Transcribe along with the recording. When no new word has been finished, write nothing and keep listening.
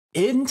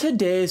In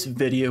today's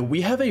video,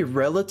 we have a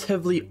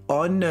relatively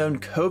unknown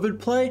COVID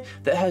play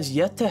that has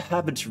yet to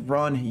have its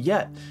run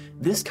yet.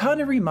 This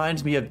kind of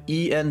reminds me of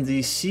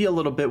ENZC a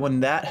little bit when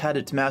that had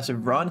its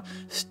massive run.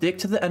 Stick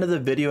to the end of the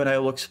video and I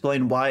will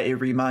explain why it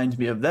reminds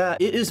me of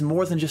that. It is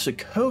more than just a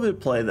COVID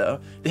play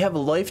though. They have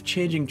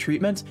life-changing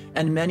treatments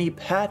and many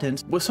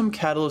patents with some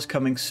catalysts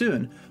coming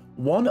soon.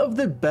 One of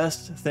the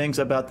best things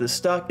about this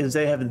stock is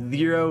they have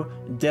zero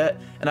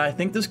debt, and I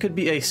think this could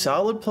be a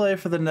solid play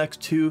for the next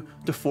 2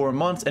 to 4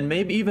 months and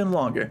maybe even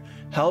longer.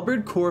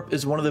 Halberd Corp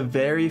is one of the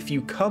very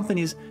few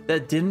companies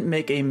that didn't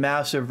make a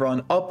massive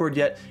run upward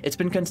yet. It's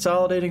been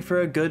consolidating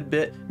for a good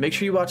bit. Make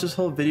sure you watch this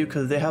whole video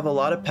because they have a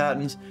lot of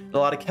patents and a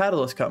lot of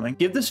catalysts coming.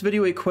 Give this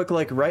video a quick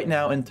like right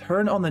now and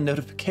turn on the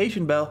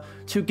notification bell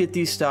to get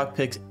these stock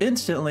picks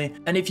instantly.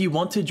 And if you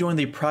want to join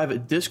the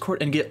private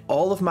Discord and get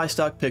all of my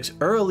stock picks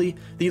early,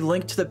 the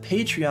link to the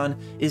Patreon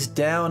is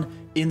down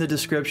in the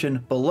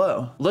description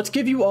below. Let's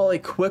give you all a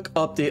quick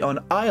update on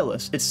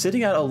ILIS. It's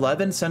sitting at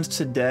 11 cents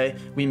today.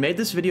 We made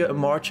this video on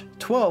March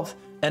 12th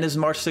and is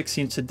March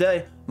 16th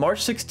today.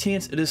 March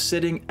 16th, it is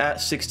sitting at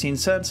 16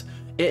 cents.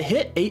 It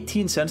hit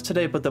 18 cents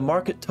today, but the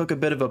market took a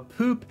bit of a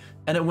poop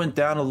and it went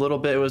down a little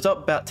bit. It was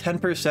up about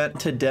 10%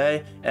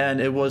 today,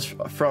 and it was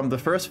from the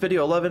first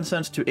video 11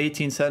 cents to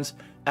 18 cents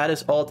at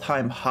its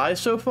all-time high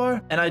so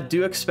far. And I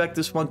do expect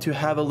this one to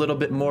have a little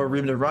bit more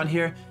room to run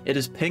here. It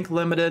is pink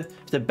limited.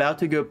 It's about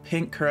to go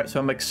pink current, so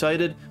I'm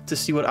excited to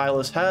see what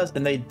ILIS has.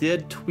 And they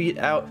did tweet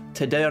out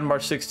today on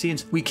March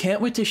 16th, "We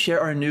can't wait to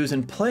share our news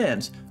and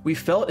plans. We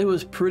felt it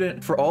was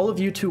prudent for all of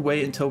you to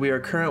wait until we are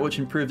current, which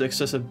improves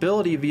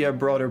accessibility via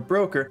broader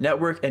broker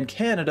network in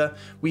Canada.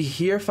 We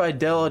hear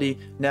Fidelity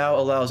now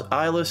allows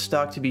ILIS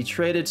stock to be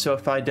traded, so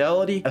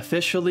Fidelity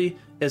officially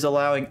is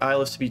allowing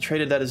ILIS to be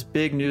traded. That is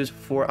big news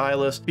for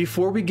ILIS.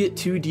 Before we get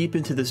too deep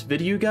into this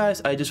video,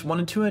 guys, I just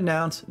wanted to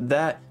announce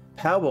that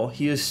Powell,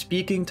 he is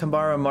speaking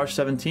tomorrow, March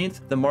 17th.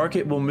 The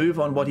market will move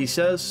on what he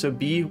says, so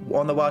be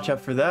on the watch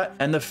out for that.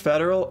 And the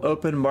Federal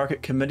Open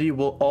Market Committee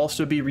will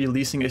also be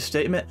releasing a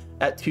statement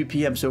at 2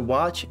 p.m. So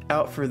watch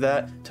out for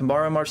that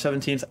tomorrow, March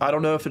 17th. I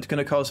don't know if it's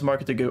going to cause the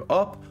market to go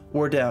up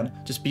or down.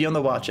 Just be on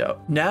the watch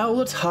out. Now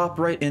let's hop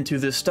right into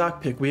this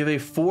stock pick. We have a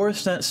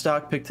 4-cent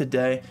stock pick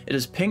today. It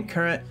is pink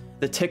current.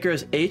 The ticker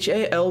is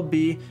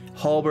HALB,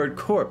 Halberd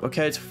Corp.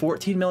 Okay, it's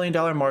 $14 million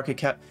market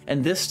cap,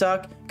 and this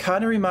stock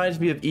kind of reminds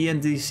me of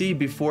ENZC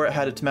before it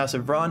had its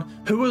massive run.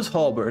 Who is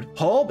Halberd?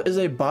 HALB is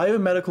a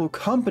biomedical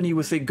company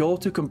with a goal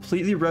to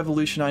completely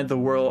revolutionize the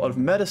world of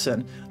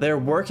medicine. They are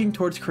working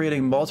towards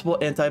creating multiple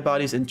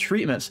antibodies and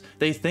treatments.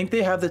 They think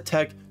they have the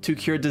tech to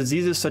cure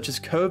diseases such as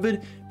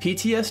COVID,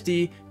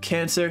 PTSD,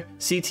 cancer,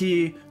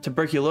 CTE,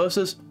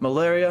 tuberculosis,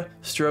 malaria,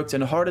 strokes,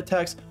 and heart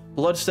attacks,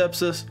 blood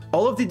sepsis.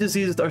 All of the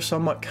diseases are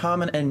somewhat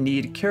common and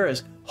need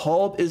cures.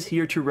 HALB is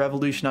here to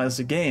revolutionize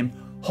the game.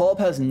 HALB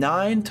has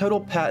 9 total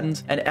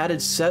patents and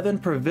added 7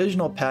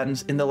 provisional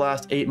patents in the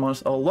last 8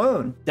 months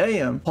alone.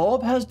 Damn.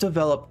 HALB has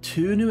developed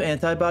 2 new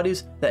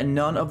antibodies that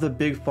none of the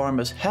big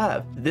pharmas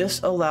have.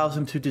 This allows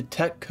them to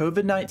detect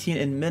COVID-19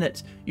 in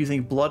minutes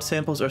using blood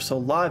samples or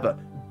saliva.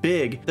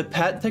 Big. The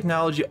patent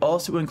technology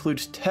also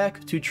includes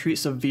tech to treat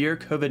severe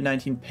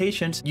COVID-19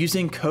 patients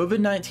using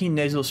COVID-19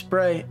 nasal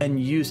spray and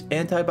use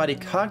antibody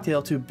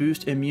cocktail to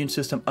boost immune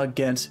system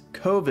against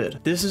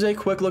COVID. This is a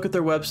quick look at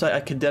their website.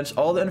 I condensed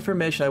all the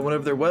information. I went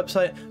over their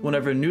website, went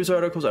over news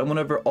articles, I went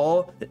over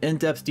all the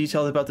in-depth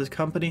details about this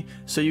company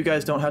so you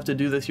guys don't have to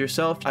do this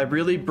yourself. I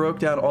really broke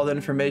down all the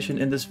information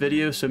in this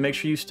video, so make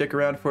sure you stick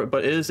around for it,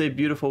 but it is a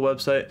beautiful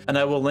website and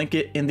I will link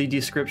it in the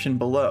description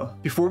below.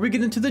 Before we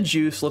get into the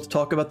juice, let's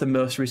talk about the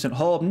most recent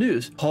HALB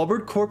news.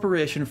 Halberd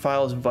Corporation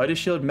files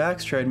VitaShield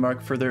Max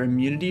trademark for their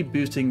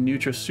immunity-boosting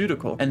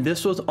nutraceutical, and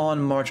this was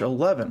on March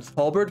 11th.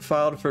 Halberd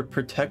filed for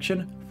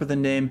protection for the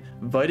name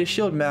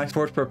VitaShield Max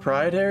for its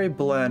proprietary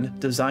blend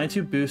designed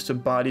to boost the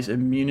body's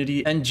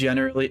immunity and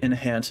generally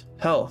enhance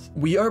health.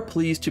 We are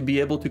pleased to be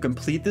able to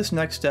complete this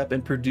next step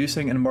in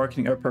producing and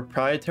marketing our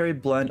proprietary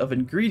blend of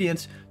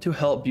ingredients to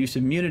help boost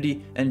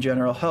immunity and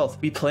general health.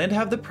 We plan to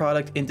have the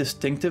product in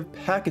distinctive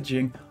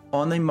packaging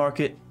on the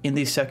market in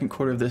the second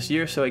quarter of this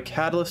year, so a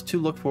catalyst to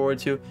look forward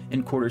to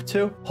in quarter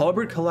 2.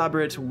 Halberd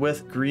collaborates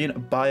with Green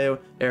Bio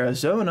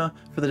Arizona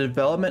for the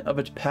development of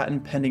its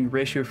patent pending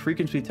ratio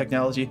frequency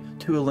technology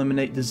to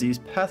eliminate disease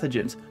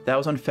pathogens. That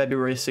was on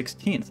February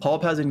 16th.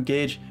 HALB has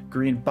engaged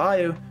Green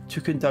Bio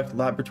to conduct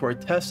laboratory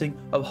testing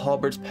of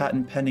Halberd's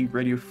patent pending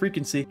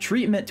radiofrequency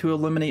treatment to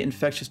eliminate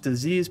infectious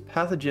disease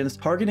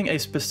pathogens targeting a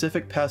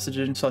specific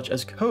pathogen such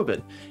as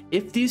COVID.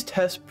 If these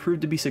tests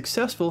prove to be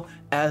successful,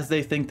 as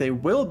they think they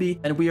will be,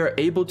 and we are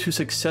able to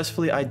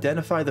successfully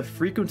identify the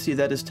frequency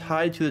that is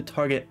tied to the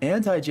target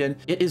antigen,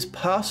 it is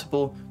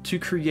possible to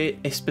create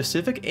a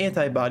specific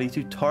antibody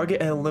to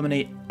target and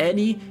eliminate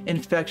any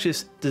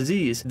infectious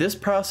disease. This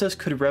process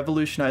could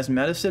revolutionize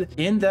medicine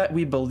in that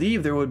we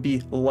believe there would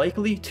be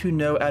likely to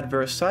no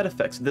adverse side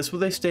effects. This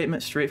was a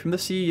statement straight from the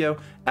CEO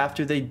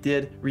after they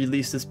did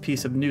release this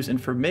piece of news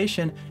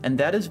information, and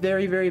that is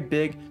very, very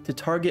big to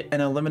target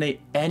and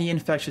eliminate any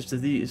infectious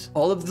disease.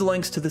 All of the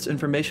links to this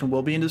information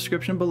will be in the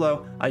description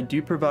below. I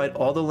do provide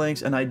all the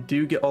links, and I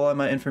do get all of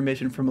my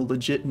information from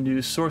legit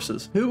news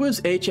sources. Who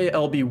is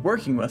HALB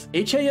working with?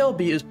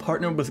 HALB is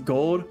partnered with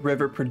Gold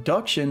River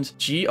Productions,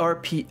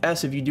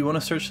 GRPS if you do want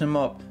to search them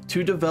up,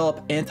 to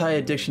develop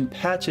anti-addiction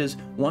patches.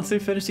 Once they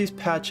finish these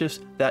patches,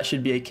 that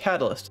should be a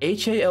catalyst.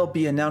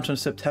 HALB announced on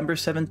September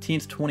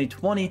 17th,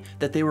 2020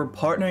 that they were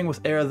partnering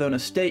with Arizona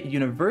State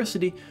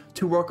University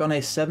to work on a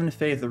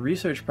 7-phase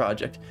research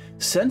project.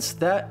 Since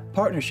that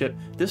partnership,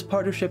 this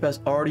partnership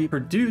has already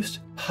produced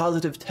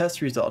positive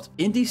test results.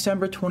 In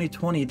December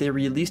 2020, they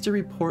released a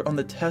report on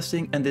the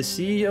testing, and the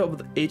CEO of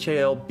the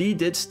HALB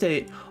did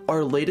state,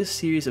 "Our latest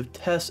series of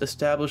tests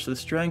established the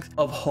strength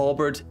of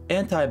Halberd's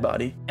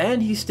antibody."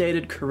 And he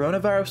stated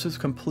coronavirus was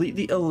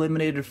completely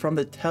eliminated from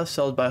the test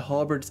cells by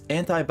Halberd's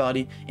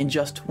antibody in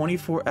just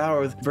 24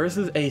 hours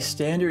versus a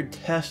standard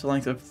test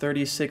length of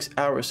 36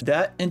 hours.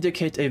 That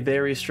indicates a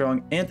very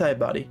strong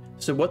antibody.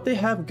 So what they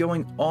have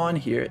going on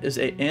here is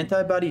an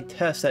antibody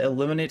test that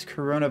eliminates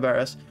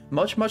coronavirus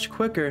much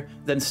quicker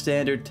than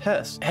standard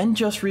tests. And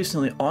just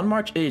recently, on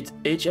March 8th,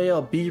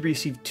 HALB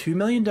received $2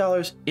 million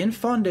in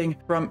funding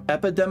from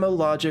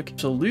Epidemiologic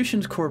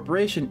Solutions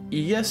Corporation,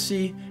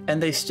 ESC,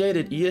 and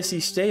ESC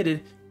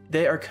stated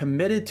they are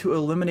committed to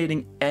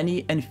eliminating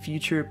any and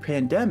future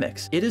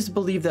pandemics. It is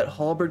believed that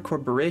Halberd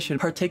Corporation,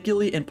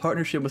 particularly in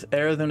partnership with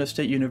Arizona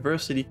State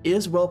University,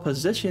 is well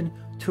positioned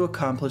to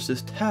accomplish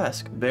this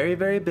task. Very,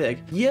 very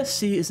big.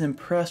 ESC is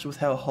impressed with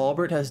how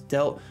Halberd has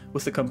dealt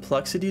with the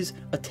complexities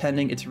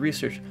attending its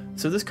research.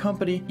 So this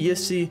company,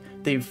 ESC,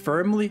 they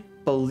firmly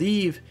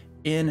believe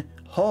in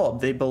HALB.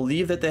 They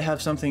believe that they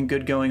have something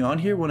good going on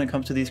here when it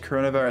comes to these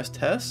coronavirus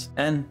tests,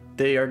 and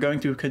they are going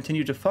to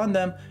continue to fund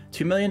them.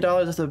 $2 million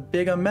is a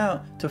big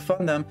amount to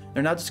fund them.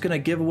 They're not just going to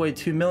give away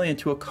 $2 million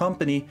to a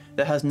company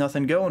that has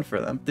nothing going for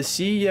them. The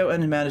CEO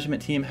and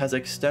management team has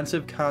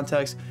extensive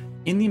contacts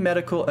in the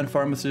medical and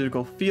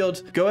pharmaceutical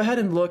fields. Go ahead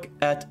and look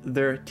at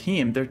their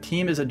team. Their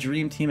team is a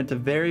dream team. It's a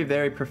very,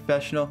 very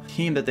professional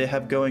team that they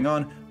have going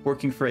on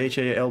working for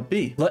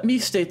HALB. Let me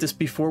state this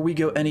before we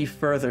go any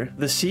further.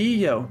 The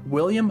CEO,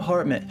 William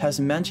Hartman, has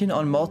mentioned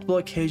on multiple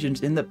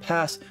occasions in the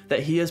past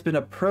that he has been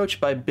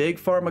approached by big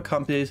pharma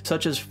companies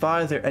such as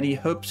Pfizer, and he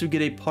hopes to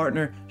get a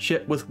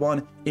partnership with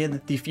one in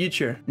the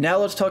future. Now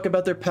let's talk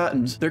about their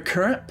patents. Their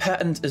current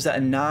patents is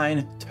at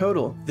 9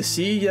 total. The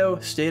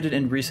CEO stated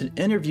in recent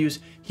interviews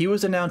he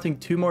was announcing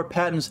 2 more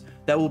patents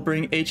that will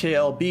bring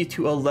HALB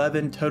to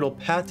 11 total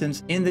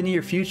patents in the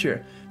near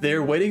future. They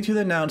are waiting to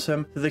announce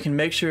them so they can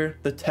make sure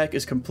the tech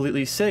is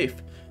completely safe.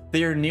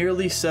 They are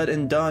nearly said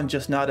and done,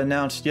 just not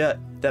announced yet.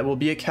 That will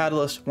be a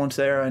catalyst once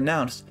they are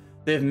announced.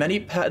 They have many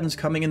patents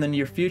coming in the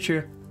near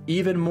future,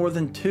 even more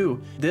than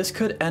 2. This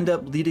could end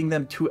up leading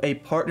them to a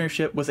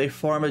partnership with a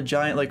pharma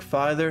giant like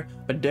Pfizer,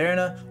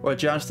 Moderna, or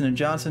Johnson &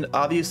 Johnson.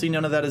 Obviously,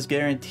 none of that is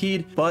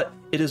guaranteed, but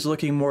it is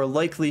looking more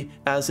likely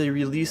as they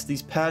release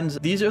these patents.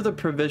 These are the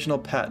provisional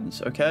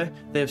patents, okay?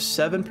 They have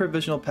 7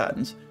 provisional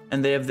patents,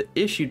 and they have the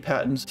issued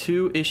patents,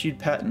 2 issued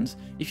patents.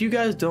 If you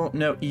guys don't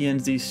know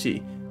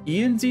ENZC,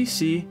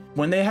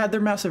 when they had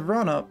their massive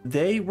run-up,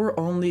 they were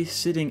only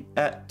sitting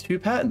at 2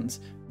 patents.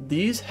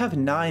 These have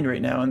 9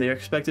 right now, and they are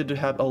expected to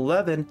have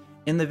 11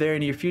 in the very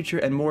near future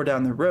and more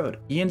down the road.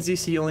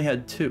 ENZC only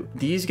had 2.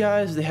 These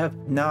guys, they have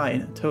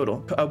 9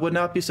 total. I would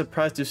not be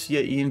surprised to see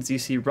an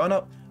ENZC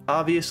run-up.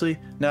 Obviously,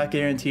 not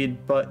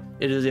guaranteed, but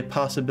it is a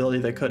possibility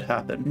that could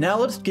happen. Now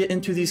let's get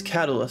into these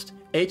catalysts.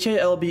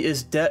 HALB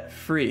is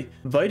debt-free.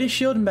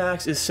 VitaShield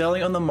Max is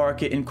selling on the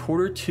market in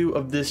Q2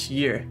 of this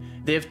year.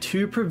 They have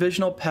 2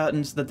 provisional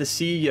patents that the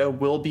CEO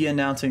will be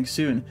announcing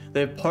soon. They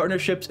have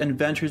partnerships and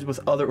ventures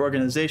with other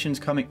organizations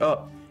coming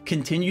up.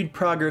 Continued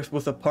progress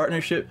with a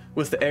partnership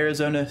with the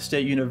Arizona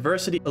State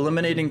University,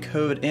 eliminating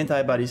COVID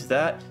antibodies.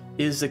 That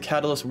is the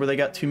catalyst where they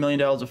got $2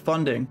 million of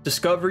funding.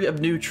 Discovery of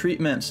new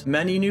treatments.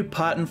 Many new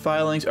patent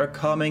filings are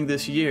coming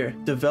this year.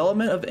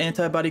 Development of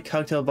antibody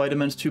cocktail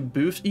vitamins to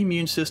boost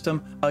immune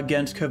system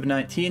against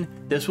COVID-19.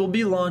 This will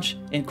be launched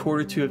in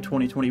Q2 of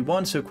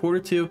 2021. So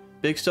Q2,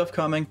 big stuff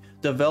coming.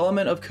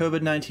 Development of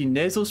COVID-19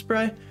 nasal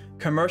spray.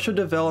 Commercial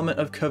development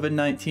of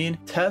COVID-19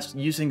 test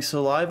using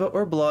saliva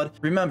or blood.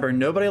 Remember,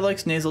 nobody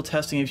likes nasal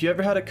testing. If you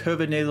ever had a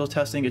COVID nasal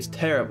testing, it's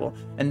terrible.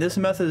 And this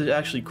method is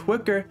actually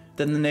quicker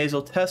than the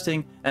nasal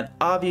testing and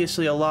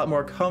obviously a lot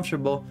more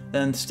comfortable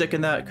than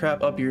sticking that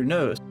crap up your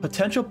nose.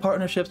 Potential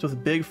partnerships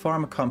with big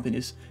pharma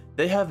companies.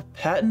 They have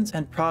patents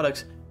and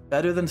products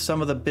better than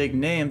some of the big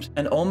names,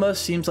 and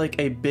almost seems like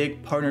a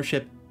big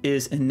partnership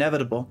is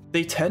inevitable.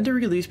 They tend to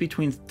release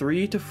between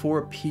 3 to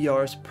 4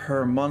 PRs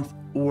per month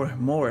or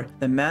more.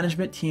 The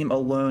management team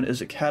alone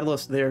is a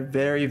catalyst. They are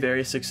very,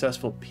 very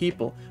successful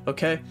people,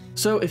 okay?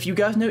 So if you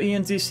guys know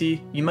ENZC,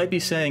 you might be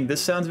saying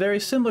this sounds very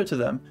similar to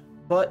them,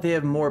 but they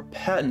have more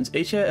patents.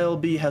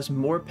 HALB has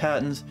more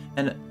patents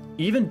and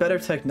even better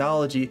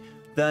technology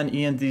than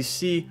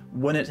ENZC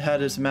when it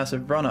had its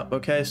massive run up.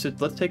 Okay, so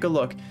let's take a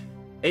look.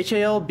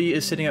 HALB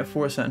is sitting at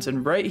 4 cents,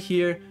 and right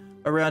here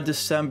around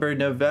December,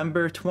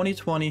 November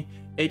 2020,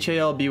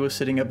 HALB was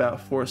sitting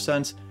about 4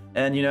 cents,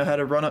 and had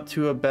a run up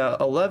to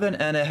about 11,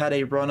 and it had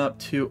a run up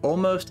to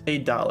almost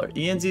 $1.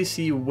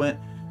 ENZC went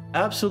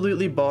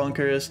absolutely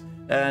bonkers.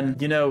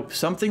 And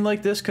something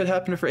like this could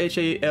happen for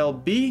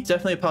HALB. It's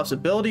definitely a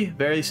possibility.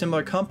 Very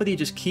similar company.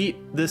 Just keep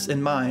this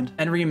in mind.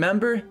 And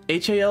remember,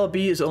 HALB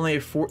is only a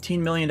 $14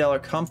 million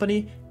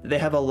company. They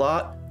have a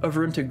lot of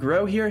room to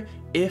grow here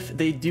if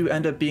they do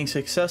end up being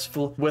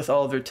successful with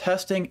all of their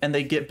testing and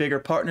they get bigger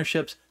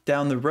partnerships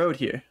down the road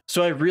here.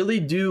 So I really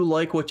do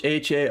like what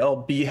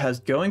HALB has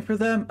going for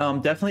them.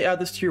 Definitely add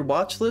this to your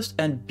watch list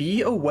and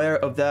be aware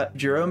of that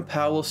Jerome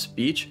Powell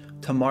speech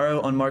tomorrow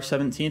on March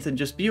 17th, and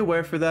just be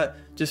aware for that.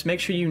 Just make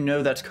sure you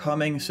know that's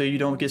coming so you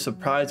don't get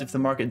surprised if the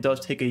market does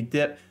take a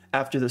dip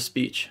after the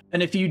speech.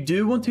 And if you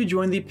do want to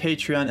join the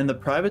Patreon and the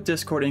private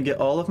Discord and get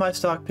all of my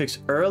stock picks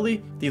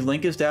early, the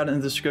link is down in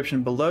the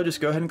description below.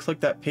 Just go ahead and click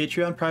that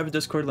Patreon private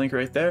Discord link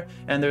right there,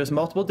 and there's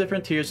multiple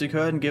different tiers, so go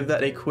ahead and give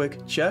that a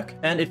quick check.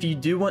 And if you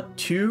do want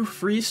 2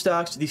 free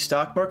stocks, the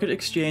stock market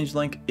exchange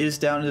link is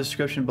down in the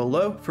description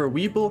below for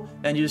Webull,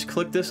 and you just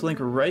click this link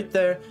right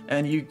there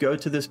and you go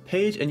to this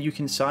page and you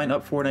can sign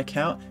up for an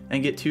account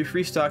and get 2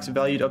 free stocks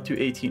valued up to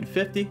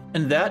 $18.50.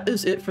 And that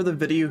is it for the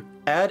video.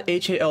 Add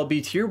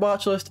HALB to your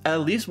watch list.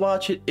 At least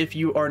watch it if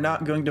you are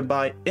not going to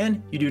buy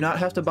in. You do not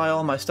have to buy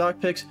all my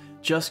stock picks.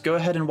 Just go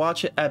ahead and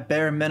watch it at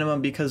bare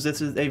minimum because this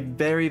is a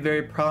very,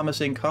 very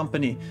promising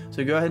company.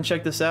 So go ahead and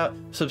check this out.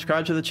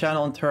 Subscribe to the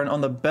channel and turn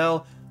on the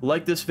bell.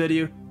 Like this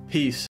video. Peace.